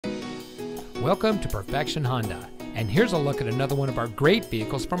Welcome to Perfection Honda, and here's a look at another one of our great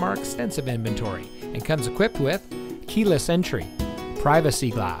vehicles from our extensive inventory, and comes equipped with keyless entry,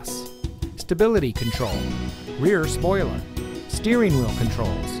 privacy glass, stability control, rear spoiler, steering wheel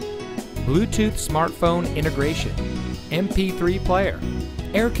controls, Bluetooth smartphone integration, MP3 player,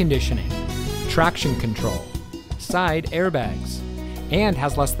 air conditioning, traction control, side airbags, and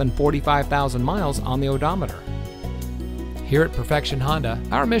has less than 45,000 miles on the odometer. Here at Perfection Honda,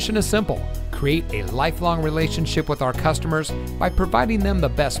 our mission is simple: create a lifelong relationship with our customers by providing them the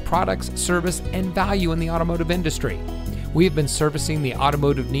best products, service, and value in the automotive industry. We have been servicing the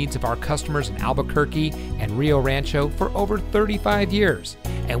automotive needs of our customers in Albuquerque and Rio Rancho for over 35 years,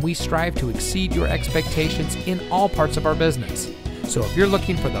 and we strive to exceed your expectations in all parts of our business. So if you're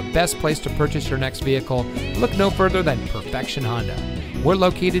looking for the best place to purchase your next vehicle, look no further than Perfection Honda. We're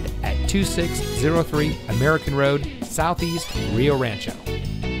located at 2603 American Road, Southeast Rio Rancho.